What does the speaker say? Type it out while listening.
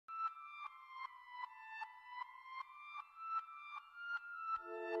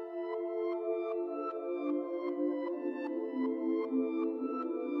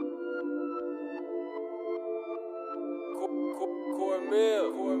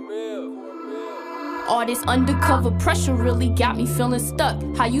All this undercover pressure really got me feeling stuck.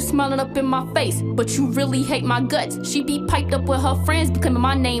 How you smiling up in my face, but you really hate my guts. She be piped up with her friends because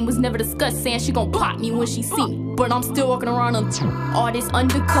my name was never discussed, saying she gon' pop me when she see me, but I'm still walking around on all this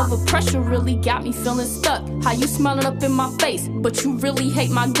undercover pressure really got me feeling stuck. How you smiling up in my face, but you really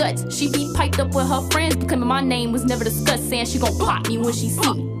hate my guts. She be piped up with her friends because my name was never discussed, saying she gon' pop me when she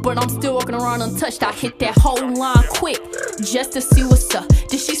see me, but I'm still walking around untouched. I hit that whole line quick just to see what's up.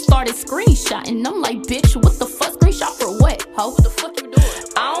 Then she started screenshotting. I'm like, bitch, what the fuck? Screenshot for what? Ho, what the fuck you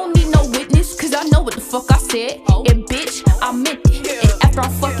doing? I don't need no witness, cause I know what the fuck I said. And bitch, I meant it. And after I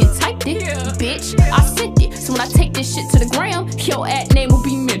fucking typed it, bitch, I sent it. So when I take this shit to the gram, your ad name will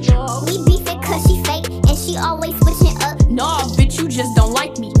be mentioned. We beefing cause she fake and she always switching up. Nah, bitch, you just don't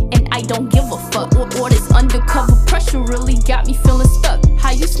like me, and I don't give a fuck. All this undercover pressure really got me feeling stuck.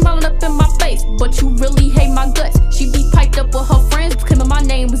 How you smiling up in my face, but you really hate my guts. She be piped up with her friends because my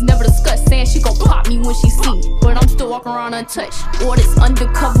name was never discussed, saying she gon' pop me when she see me, but I'm still walking around untouched. All this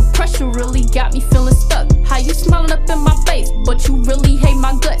undercover pressure really got me feeling stuck. How you smiling up in my face, but you really hate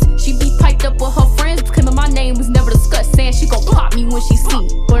my guts. She be piped up with her friends because my name was never discussed, saying she gon' pop me when she see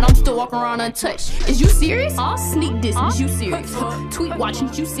me, but I'm still walking around untouched. Is you serious? Sneak this, is you serious? Tweet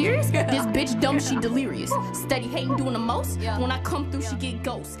watching, you serious? This bitch dumb, she delirious. Steady hating, doing the most. When I come through, she get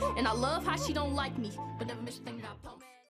ghost. And I love how she don't like me, but never miss a thing that I post.